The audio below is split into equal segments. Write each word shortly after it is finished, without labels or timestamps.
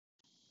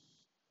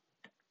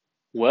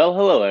Well,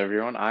 hello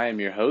everyone. I am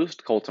your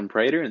host, Colton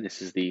Prater, and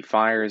this is the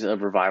Fires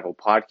of Revival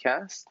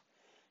podcast.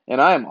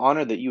 And I am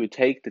honored that you would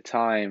take the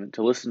time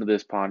to listen to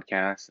this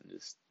podcast and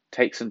just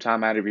take some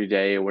time out of your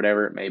day or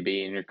whatever it may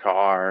be in your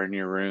car, in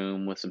your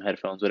room, with some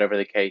headphones, whatever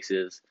the case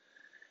is.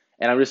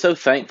 And I'm just so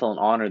thankful and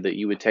honored that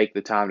you would take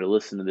the time to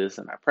listen to this,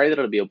 and I pray that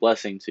it'll be a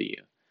blessing to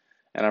you.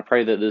 And I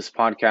pray that this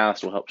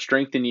podcast will help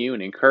strengthen you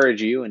and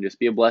encourage you and just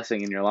be a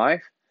blessing in your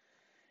life.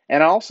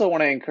 And I also want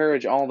to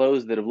encourage all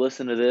those that have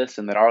listened to this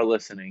and that are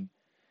listening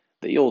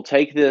that you'll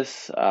take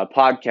this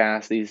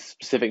podcast, these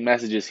specific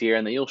messages here,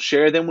 and that you'll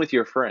share them with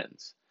your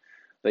friends.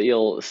 That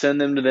you'll send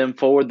them to them,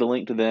 forward the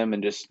link to them,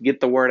 and just get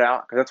the word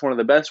out. Because that's one of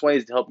the best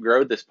ways to help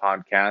grow this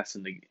podcast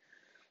and to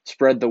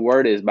spread the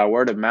word is by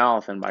word of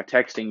mouth and by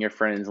texting your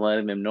friends,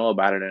 letting them know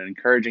about it, and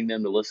encouraging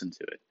them to listen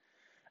to it.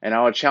 And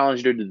I would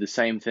challenge you to do the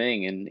same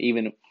thing. And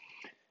even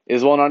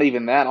as well, not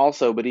even that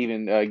also, but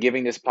even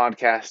giving this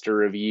podcast a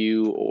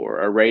review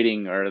or a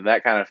rating or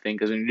that kind of thing.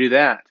 Because when you do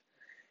that,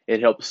 it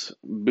helps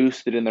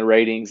boost it in the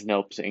ratings and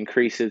helps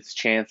increase its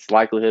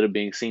likelihood of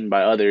being seen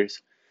by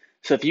others.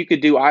 So if you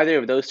could do either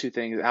of those two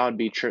things, I would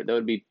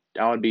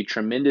be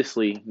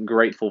tremendously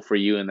grateful for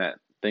you in that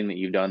thing that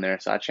you've done there.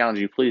 So I challenge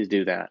you, please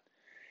do that.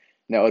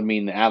 And that would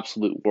mean the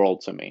absolute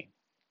world to me.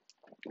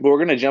 But we're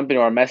going to jump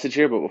into our message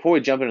here. But before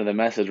we jump into the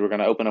message, we're going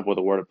to open up with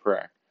a word of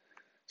prayer.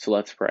 So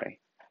let's pray.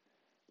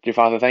 Dear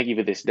Father, thank you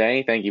for this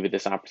day. Thank you for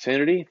this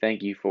opportunity.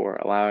 Thank you for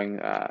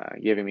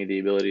giving me the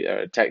ability,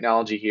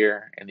 technology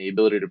here, and the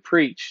ability to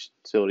preach,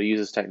 to be able to use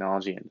this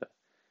technology and to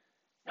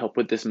help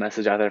put this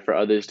message out there for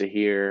others to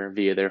hear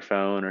via their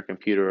phone or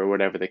computer or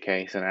whatever the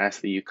case. And I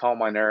ask that you calm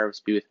my nerves,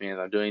 be with me as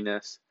I'm doing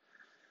this.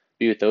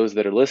 Be with those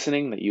that are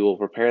listening, that you will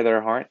prepare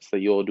their hearts,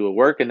 that you will do a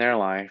work in their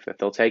life, that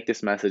they'll take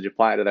this message,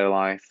 apply it to their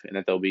life, and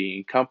that they'll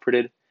be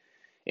comforted,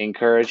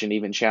 encouraged, and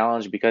even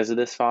challenged because of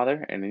this,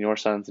 Father. And in your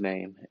Son's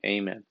name,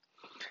 amen.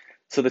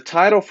 So the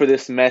title for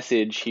this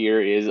message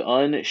here is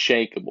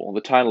Unshakable.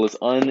 The title is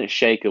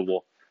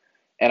Unshakable.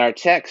 And our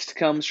text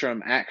comes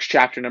from Acts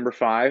chapter number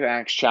 5,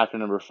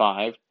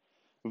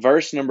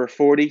 verse number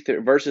 40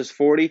 verses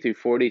 40 through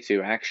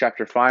 42. Acts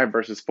chapter 5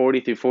 verses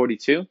 40 through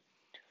 42.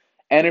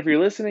 And if you're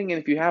listening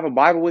and if you have a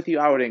Bible with you,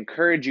 I would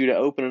encourage you to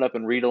open it up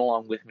and read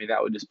along with me.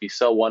 That would just be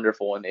so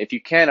wonderful. And if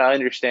you can, I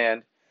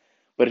understand.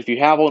 But if you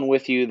have one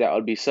with you, that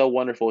would be so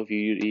wonderful if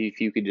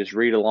you could just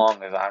read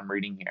along as I'm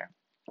reading here.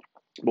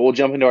 But we'll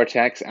jump into our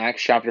text,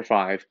 Acts chapter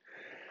 5,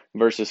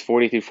 verses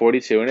 40 through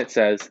 42, and it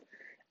says,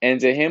 And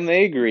to him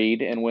they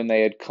agreed, and when they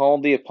had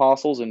called the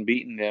apostles and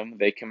beaten them,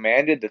 they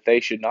commanded that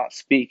they should not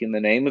speak in the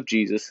name of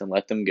Jesus, and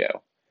let them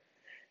go.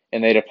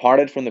 And they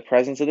departed from the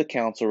presence of the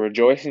council,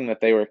 rejoicing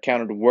that they were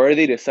counted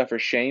worthy to suffer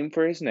shame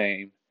for his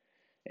name.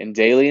 And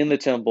daily in the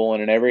temple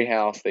and in every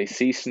house they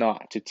ceased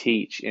not to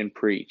teach and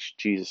preach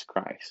Jesus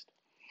Christ.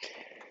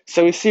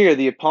 So we see here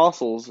the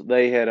apostles,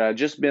 they had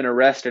just been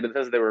arrested. It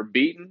says they were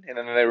beaten, and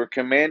then they were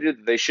commanded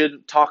that they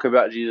shouldn't talk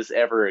about Jesus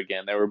ever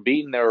again. They were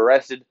beaten, they were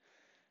arrested,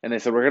 and they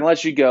said, we're going to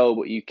let you go,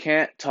 but you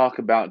can't talk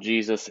about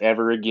Jesus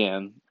ever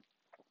again.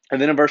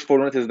 And then in verse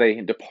 41 it says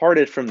they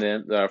departed from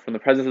the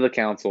presence of the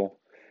council,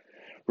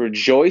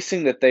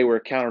 rejoicing that they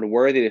were counted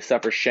worthy to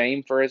suffer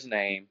shame for his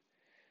name.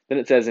 Then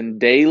it says, and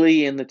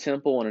daily in the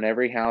temple and in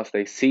every house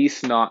they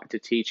ceased not to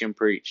teach and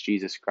preach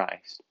Jesus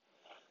Christ.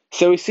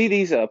 So we see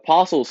these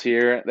apostles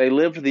here, they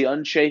lived the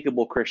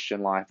unshakable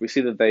Christian life. We see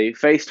that they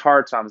faced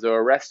hard times, they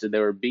were arrested, they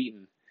were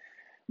beaten.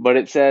 But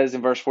it says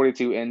in verse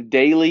 42, and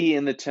daily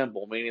in the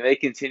temple, meaning they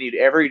continued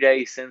every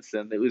day since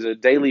then. It was a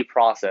daily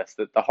process,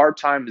 that the hard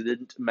times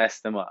didn't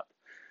mess them up.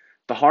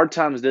 The hard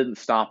times didn't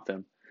stop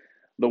them.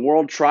 The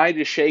world tried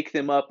to shake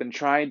them up and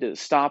tried to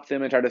stop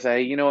them and try to say,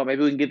 hey, you know what,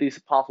 maybe we can get these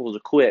apostles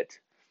to quit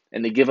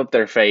and to give up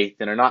their faith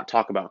and to not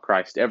talk about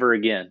Christ ever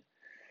again.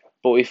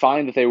 But we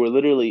find that they were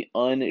literally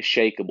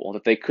unshakable,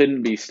 that they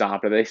couldn't be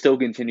stopped, and they still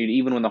continued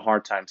even when the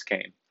hard times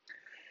came.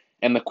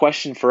 And the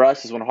question for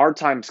us is when hard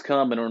times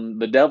come and when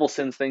the devil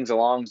sends things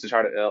along to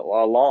try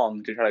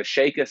to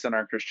shake us in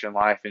our Christian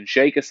life and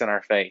shake us in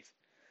our faith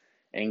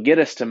and get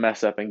us to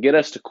mess up and get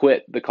us to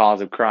quit the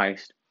cause of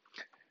Christ,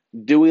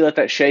 do we let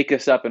that shake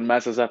us up and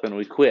mess us up and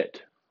we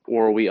quit,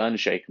 or are we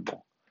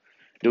unshakable?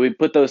 Do we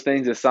put those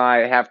things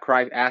aside,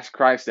 ask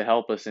Christ to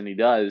help us, and he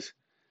does,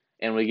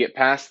 and we get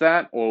past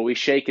that, or are we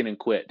shaken and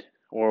quit?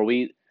 Or are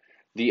we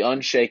the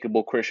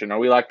unshakable Christian? Are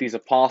we like these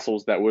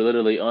apostles that were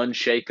literally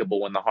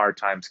unshakable when the hard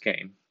times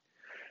came?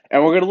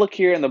 And we're going to look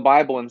here in the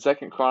Bible in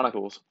Second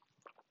Chronicles.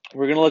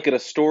 We're going to look at a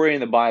story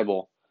in the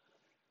Bible,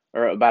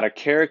 or about a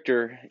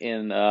character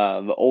in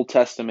the Old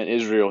Testament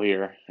Israel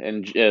here,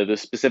 and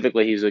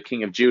specifically he's a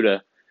king of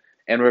Judah,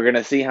 and we're going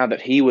to see how that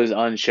he was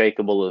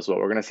unshakable as well.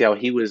 We're going to see how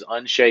he was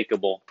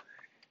unshakable.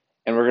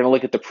 And we're going to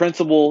look at the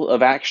principle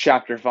of Acts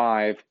chapter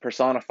 5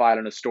 personified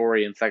in a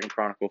story in Second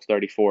Chronicles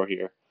 34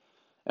 here.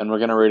 And we're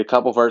going to read a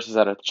couple verses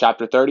out of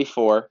chapter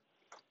 34.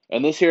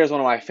 And this here is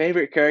one of my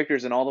favorite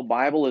characters in all the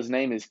Bible. His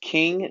name is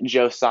King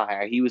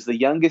Josiah. He was the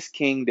youngest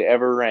king to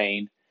ever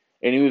reign,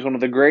 and he was one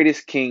of the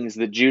greatest kings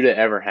that Judah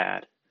ever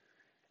had.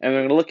 And we're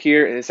going to look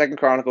here in Second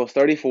Chronicles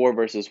 34,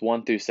 verses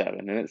 1 through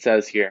 7. And it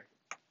says here,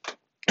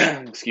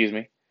 excuse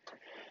me.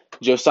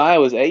 Josiah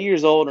was 8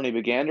 years old, and he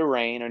began to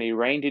reign, and he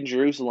reigned in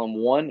Jerusalem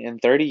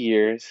 31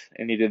 years,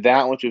 and he did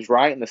that which was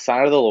right in the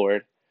sight of the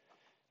Lord,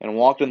 and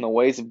walked in the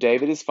ways of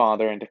David his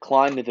father, and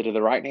declined neither to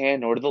the right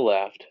hand nor to the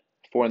left.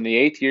 For in the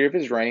 8th year of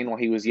his reign, while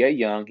he was yet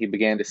young, he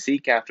began to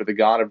seek after the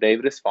God of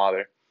David his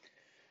father.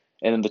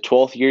 And in the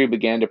 12th year he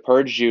began to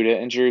purge Judah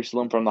and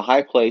Jerusalem from the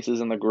high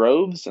places and the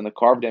groves and the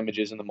carved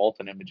images and the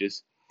molten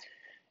images.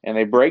 And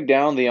they brake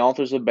down the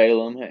altars of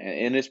Balaam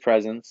in his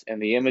presence,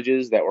 and the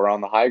images that were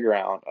on the high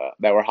ground,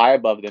 that were high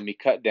above them, he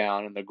cut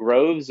down, and the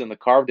groves and the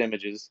carved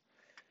images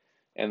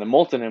and the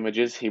molten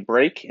images he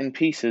brake in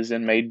pieces,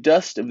 and made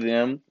dust of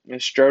them,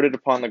 and strewed it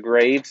upon the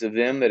graves of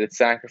them that had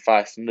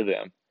sacrificed unto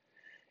them.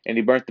 And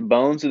he burnt the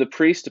bones of the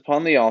priests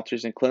upon the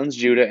altars, and cleansed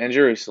Judah and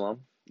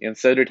Jerusalem. And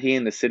so did he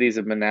in the cities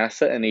of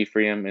Manasseh and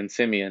Ephraim and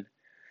Simeon,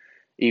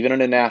 even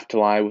unto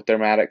Naphtali with their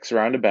mattocks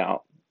round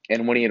about.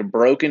 And when he had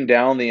broken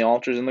down the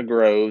altars and the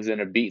groves, and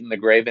had beaten the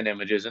graven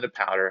images into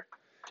powder,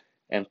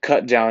 and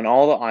cut down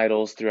all the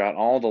idols throughout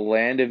all the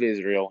land of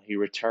Israel, he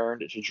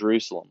returned to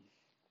Jerusalem.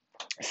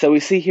 So we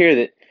see here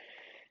that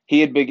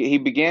he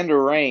began to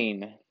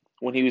reign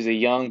when he was a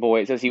young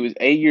boy. It says he was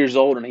 8 years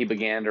old and he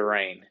began to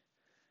reign.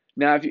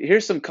 Now,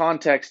 here's some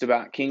context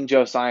about King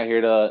Josiah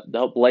here to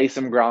help lay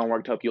some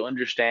groundwork to help you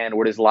understand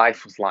what his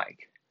life was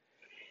like.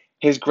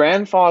 His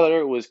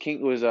grandfather was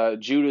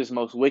Judah's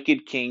most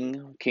wicked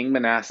king, King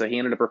Manasseh. He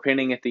ended up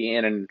repenting at the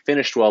end and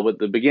finished well, but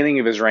the beginning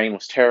of his reign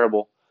was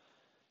terrible.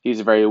 He was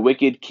a very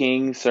wicked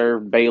king,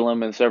 served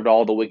Balaam and served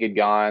all the wicked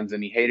gods,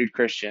 and he hated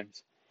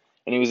Christians.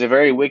 And he was a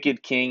very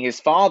wicked king.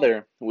 His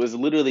father was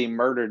literally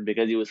murdered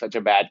because he was such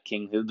a bad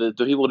king. The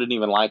people didn't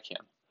even like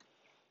him.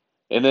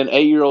 And then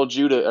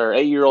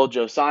 8-year-old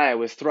Josiah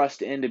was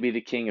thrust in to be the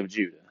king of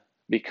Judah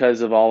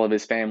because of all of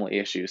his family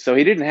issues. So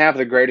he didn't have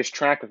the greatest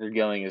track record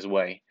going his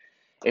way.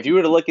 If you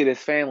were to look at his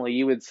family,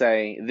 you would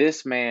say,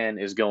 this man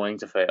is going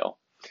to fail.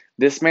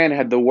 This man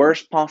had the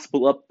worst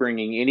possible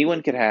upbringing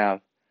anyone could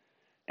have,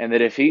 and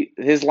that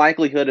his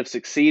likelihood of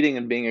succeeding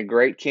and being a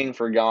great king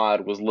for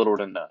God was little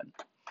to none.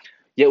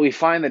 Yet we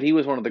find that he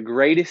was one of the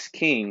greatest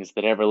kings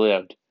that ever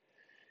lived.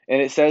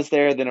 And it says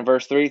there, then in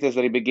verse 3, it says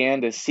that he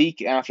began to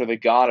seek after the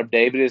God of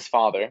David his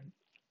father.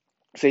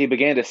 So he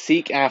began to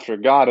seek after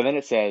God. And then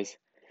it says,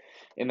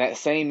 in that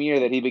same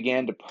year that he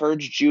began to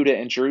purge Judah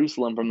and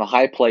Jerusalem from the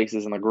high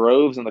places and the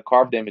groves and the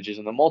carved images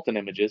and the molten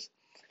images.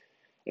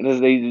 And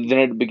then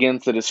it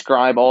begins to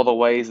describe all the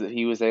ways that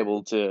he was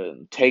able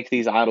to take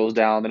these idols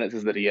down. Then it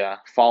says that he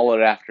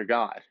followed after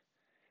God.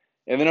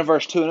 And then in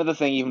verse 2, another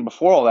thing even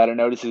before all that,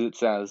 it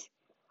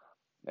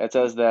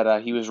says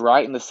that he was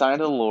right in the sight of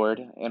the Lord,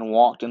 and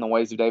walked in the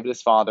ways of David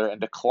his father,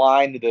 and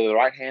declined to the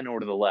right hand or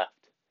to the left.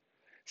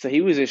 So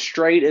he was as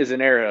straight as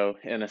an arrow,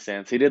 in a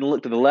sense. He didn't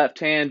look to the left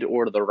hand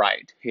or to the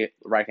right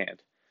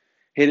hand.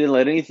 He didn't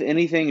let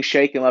anything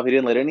shake him up. He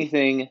didn't let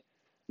anything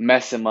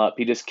mess him up.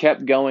 He just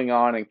kept going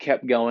on and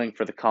kept going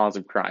for the cause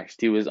of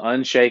Christ. He was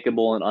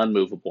unshakable and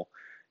unmovable.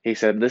 He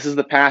said, this is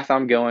the path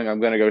I'm going. I'm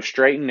going to go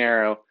straight and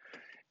narrow.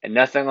 And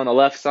nothing on the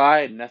left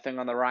side, nothing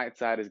on the right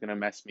side is going to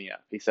mess me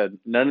up. He said,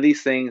 none of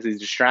these things, these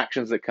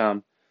distractions that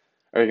come,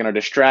 are going to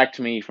distract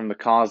me from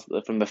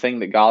the thing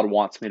that God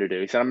wants me to do.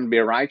 He said, I'm going to be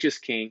a righteous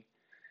king.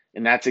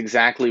 And that's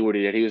exactly what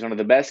he did. He was one of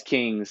the best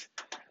kings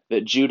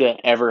that Judah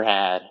ever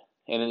had.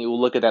 And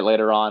we'll look at that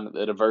later on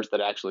at a verse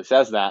that actually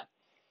says that.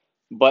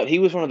 But he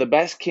was one of the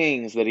best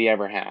kings that he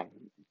ever had.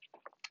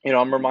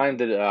 I'm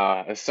reminded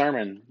a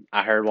sermon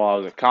I heard while I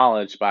was at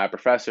college by a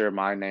professor of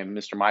mine named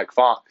Mr. Mike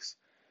Fox.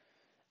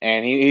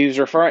 And he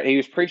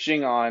was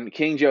preaching on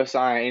King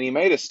Josiah, and he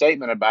made a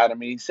statement about him.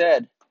 And he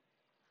said,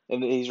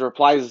 and he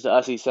replies to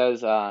us, he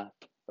says,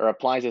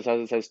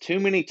 it says, too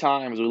many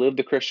times we live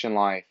the Christian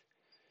life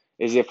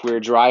as if we're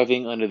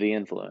driving under the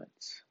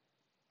influence.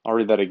 I'll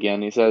read that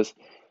again. He says,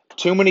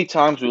 too many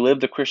times we live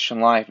the Christian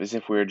life as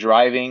if we're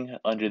driving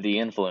under the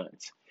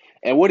influence.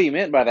 And what he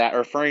meant by that,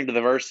 referring to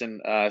the verse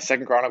in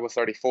 2 Chronicles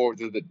 34,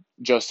 that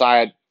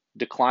Josiah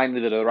declined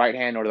to the right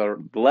hand or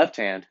the left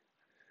hand.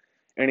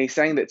 And he's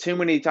saying that too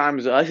many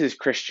times us as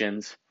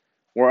Christians,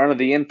 we're under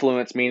the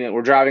influence, meaning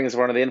we're driving as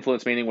we're under the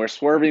influence, meaning we're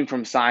swerving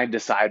from side to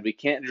side. We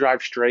can't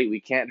drive straight.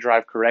 We can't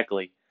drive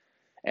correctly.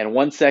 And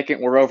 1 second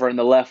we're over in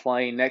the left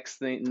lane. Next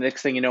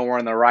thing you know, we're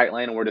in the right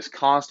lane, and we're just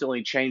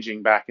constantly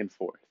changing back and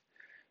forth.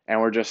 And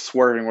we're just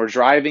swerving. We're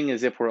driving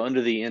as if we're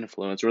under the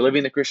influence. We're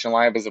living the Christian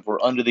life as if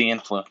we're under the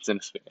influence,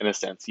 in a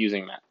sense,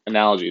 using that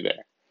analogy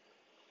there.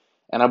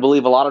 And I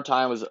believe a lot of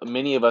times,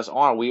 many of us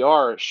we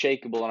are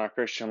shakeable in our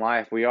Christian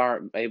life. We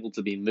are able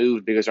to be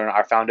moved because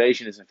our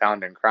foundation isn't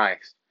found in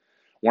Christ.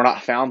 We're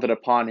not founded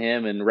upon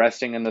Him and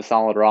resting in the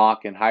solid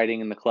rock and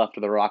hiding in the cleft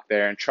of the rock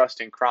there and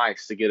trusting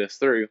Christ to get us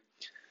through.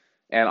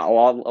 And a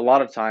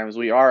lot of times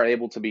we are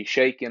able to be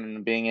shaken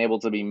and being able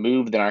to be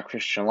moved in our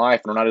Christian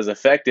life. And we're not as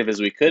effective as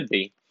we could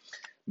be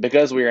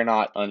because we are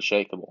not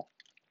unshakable.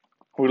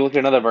 We look at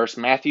another verse,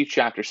 Matthew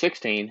chapter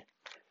 16.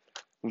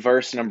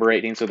 Verse number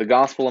 18. So the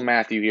Gospel of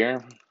Matthew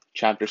here,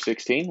 chapter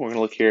 16. We're going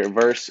to look here at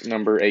verse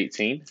number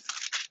 18.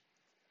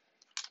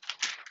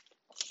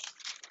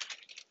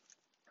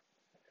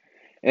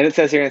 And it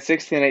says here in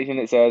 16:18,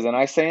 it says, "And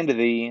I say unto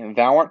thee,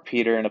 thou art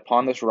Peter, and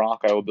upon this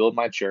rock I will build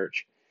my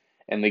church,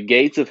 and the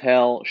gates of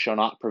hell shall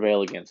not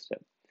prevail against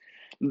it."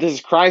 This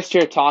is Christ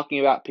here talking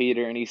about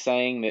Peter, and he's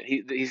saying that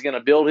he's going to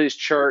build his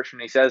church,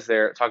 and he says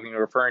there,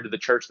 referring to the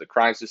church that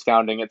Christ is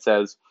founding, it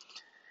says,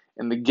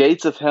 "And the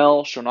gates of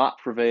hell shall not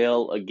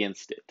prevail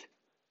against it."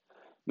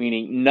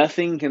 Meaning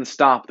nothing can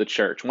stop the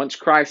church. Once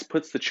Christ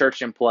puts the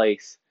church in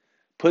place,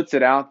 puts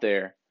it out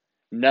there,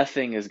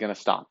 nothing is going to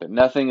stop it.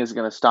 Nothing is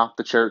going to stop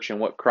the church and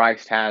what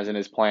Christ has in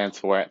his plans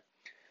for it.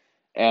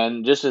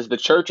 And just as the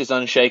church is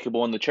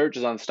unshakable and the church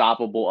is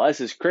unstoppable,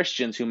 us as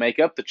Christians who make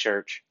up the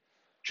church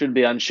should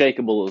be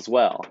unshakable as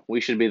well. We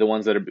should be the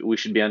ones we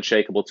should be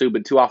unshakable too,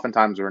 but too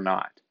oftentimes we're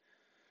not.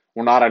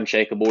 We're not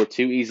unshakable. We're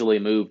too easily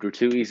moved. We're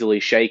too easily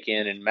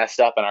shaken and messed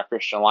up in our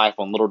Christian life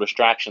when little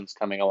distractions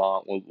come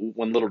along,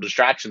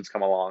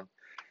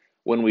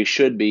 when we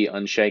should be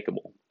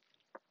unshakable.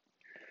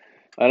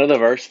 Another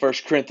verse,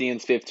 1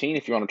 Corinthians 15,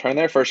 if you want to turn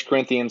there, 1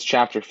 Corinthians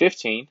chapter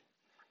 15,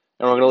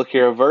 and we're going to look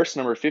here at verse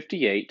number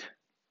 58,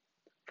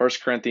 1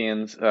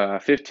 Corinthians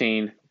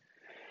 15,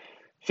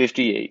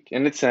 58,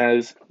 and it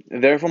says,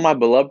 "Therefore, my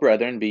beloved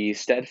brethren, be ye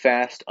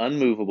steadfast,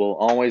 unmovable,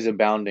 always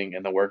abounding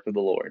in the work of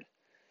the Lord.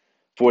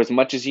 For as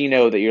much as ye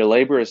know that your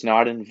labor is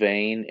not in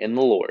vain in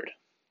the Lord."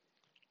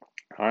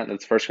 All right,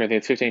 that's 1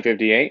 Corinthians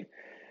 15:58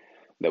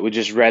 that we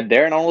just read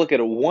there. And I'll look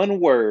at one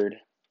word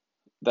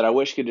that I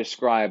wish could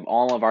describe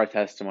all of our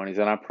testimonies,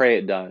 and I pray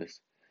it does.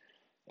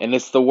 And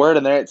it's the word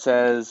in there, it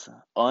says,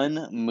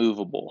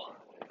 unmovable.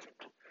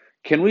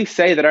 Can we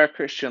say that our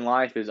Christian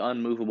life is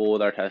unmovable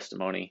with our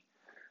testimony?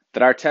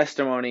 That our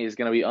testimony is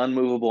going to be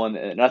unmovable and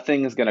that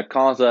nothing is going to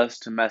cause us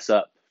to mess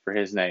up for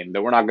his name?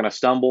 That we're not going to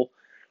stumble,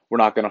 we're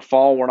not going to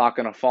fall, we're not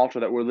going to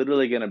falter, that we're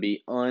literally going to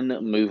be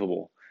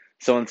unmovable.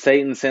 So when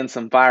Satan sends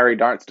some fiery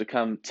darts to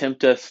come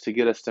tempt us to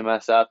get us to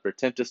mess up or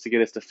tempt us to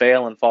get us to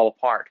fail and fall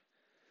apart,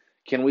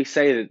 can we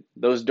say that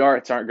those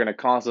darts aren't going to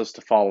cause us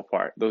to fall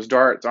apart? Those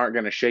darts aren't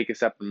going to shake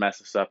us up and mess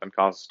us up and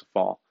cause us to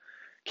fall?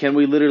 Can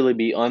we literally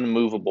be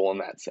unmovable in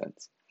that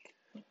sense?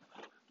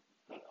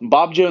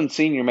 Bob Jones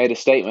Sr. made a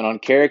statement on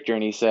character,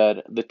 and he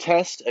said, "The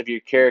test of your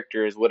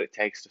character is what it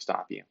takes to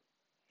stop you."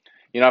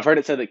 I've heard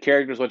it said that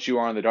character is what you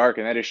are in the dark,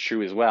 and that is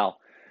true as well.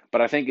 But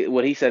I think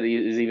what he said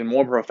is even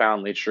more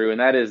profoundly true, and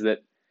that is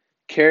that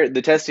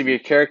the test of your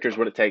character is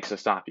what it takes to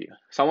stop you.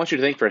 So I want you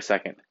to think for a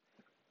second.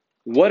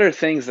 What are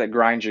things that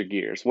grind your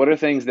gears? What are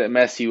things that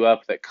mess you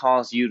up, that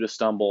cause you to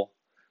stumble,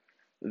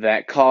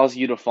 that cause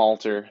you to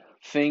falter?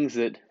 Things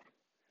that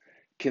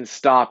can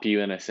stop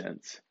you in a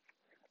sense.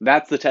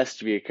 That's the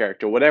test of your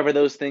character. Whatever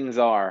those things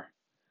are,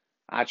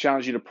 I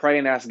challenge you to pray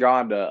and ask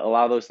God to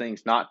allow those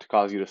things not to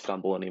cause you to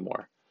stumble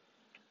anymore.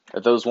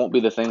 That those won't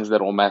be the things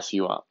that will mess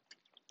you up.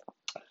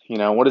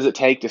 What does it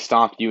take to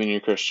stop you in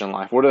your Christian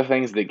life? What are the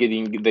things that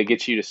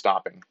get you to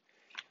stopping?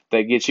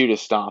 That get you to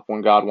stop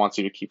when God wants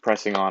you to keep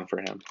pressing on for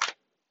him?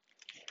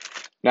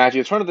 Now, if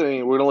you turn to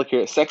we're going to look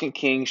here at 2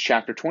 Kings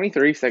chapter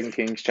 23, 2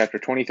 Kings chapter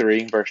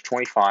 23, verse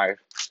 25.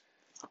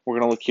 We're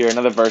going to look here,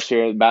 another verse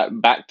here,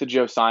 back to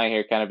Josiah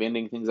here, kind of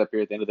ending things up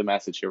here at the end of the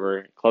message here.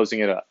 We're closing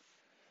it up.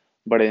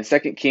 But in 2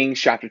 Kings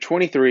chapter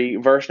 23,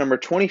 verse number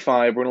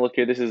 25, we're going to look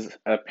here. This is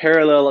a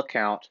parallel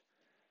account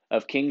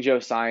of King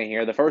Josiah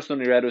here. The first one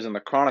we read was in the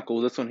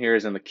Chronicles. This one here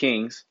is in the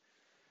Kings.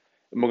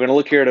 And we're going to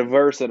look here at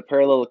a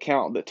parallel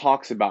account that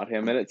talks about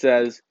him. And it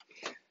says,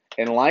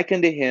 "And like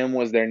unto him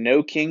was there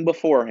no king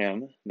before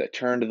him that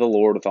turned to the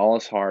Lord with all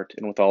his heart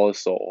and with all his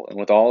soul and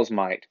with all his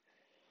might,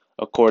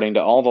 according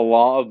to all the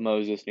law of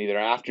Moses, neither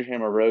after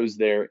him arose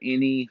there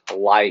any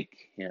like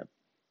him."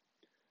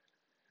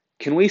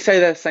 Can we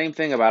say that same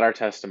thing about our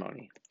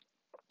testimony?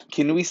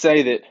 Can we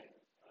say that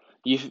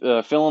you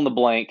fill in the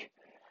blank,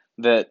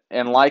 that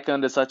and like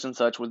unto such and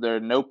such was there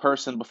no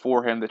person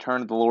before him that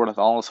turned to the Lord with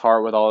all his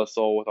heart, with all his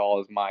soul, with all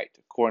his might,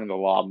 according to the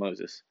law of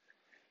Moses?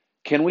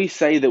 Can we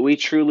say that we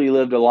truly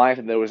lived a life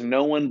that there was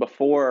no one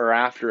before or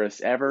after us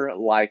ever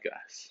like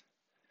us?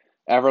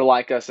 Ever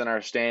like us in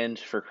our stand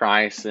for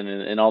Christ and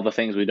in all the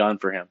things we've done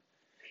for him?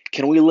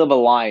 Can we live a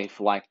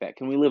life like that?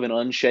 Can we live an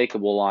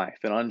unshakable life,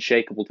 an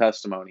unshakable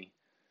testimony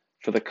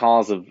for the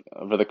cause of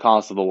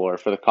the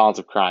Lord, for the cause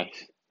of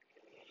Christ?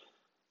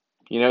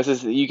 It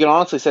says you can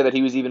honestly say that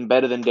he was even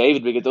better than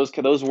David, because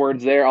those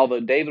words there,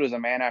 although David was a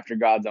man after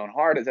God's own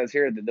heart, it says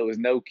here that there was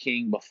no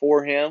king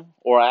before him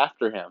or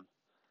after him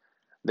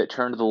that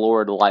turned to the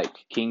Lord like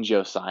King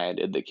Josiah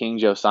did. That King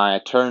Josiah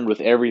turned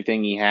with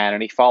everything he had,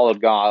 and he followed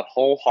God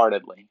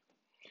wholeheartedly.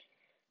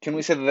 Can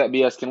we say that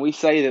be us? Can we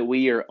say that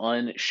we are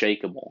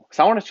unshakable?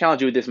 So I want to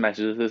challenge you with this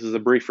message. This is a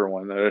briefer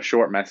one, a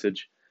short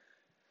message.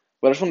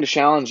 But I just want to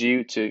challenge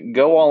you to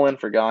go all in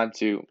for God,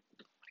 to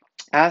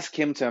ask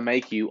him to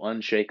make you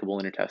unshakable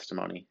in your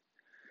testimony.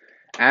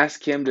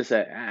 Ask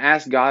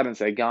God and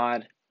say,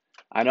 "God,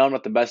 I know I'm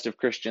not the best of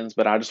Christians,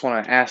 but I just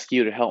want to ask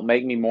you to help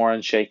make me more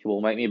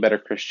unshakable, make me a better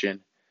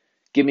Christian.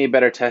 Give me a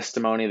better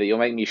testimony, that you'll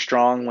make me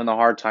strong when the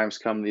hard times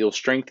come, that you'll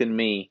strengthen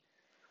me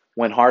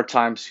when hard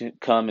times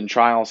come and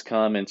trials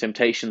come and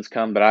temptations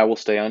come, but I will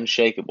stay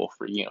unshakable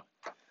for you."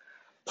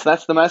 So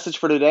that's the message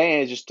for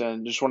today. I just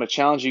want to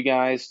challenge you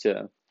guys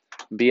to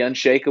be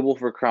unshakable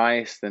for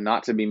Christ and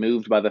not to be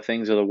moved by the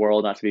things of the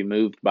world, not to be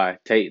moved by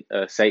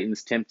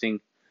Satan's tempting,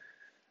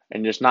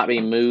 and just not be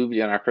moved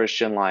in our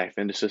Christian life,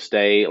 and just to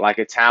stay like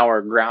a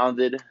tower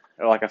grounded,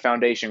 or like a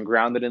foundation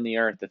grounded in the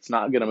earth that's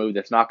not going to move,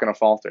 that's not going to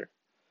falter.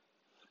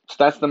 So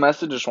that's the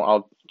message.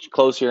 I'll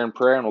close here in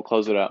prayer and we'll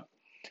close it up.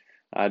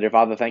 Dear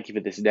Father, thank you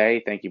for this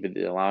day. Thank you for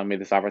allowing me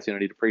this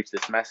opportunity to preach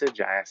this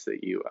message. I ask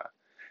that you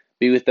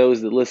be with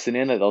those that listen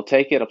in, that they'll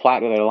take it, apply it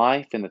to their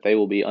life, and that they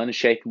will be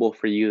unshakable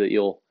for you, that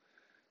you'll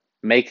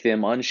make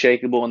them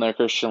unshakable in their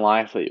Christian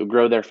life, that you'll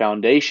grow their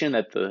foundation,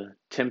 that the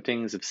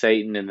temptings of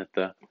Satan and that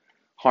the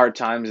hard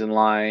times in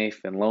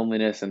life and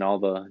loneliness and all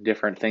the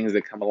different things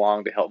that come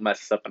along to help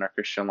mess us up in our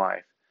Christian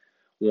life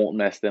won't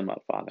mess them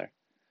up, Father.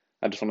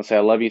 I just want to say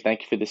I love you.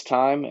 Thank you for this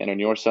time. And in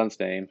your son's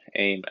name,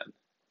 amen.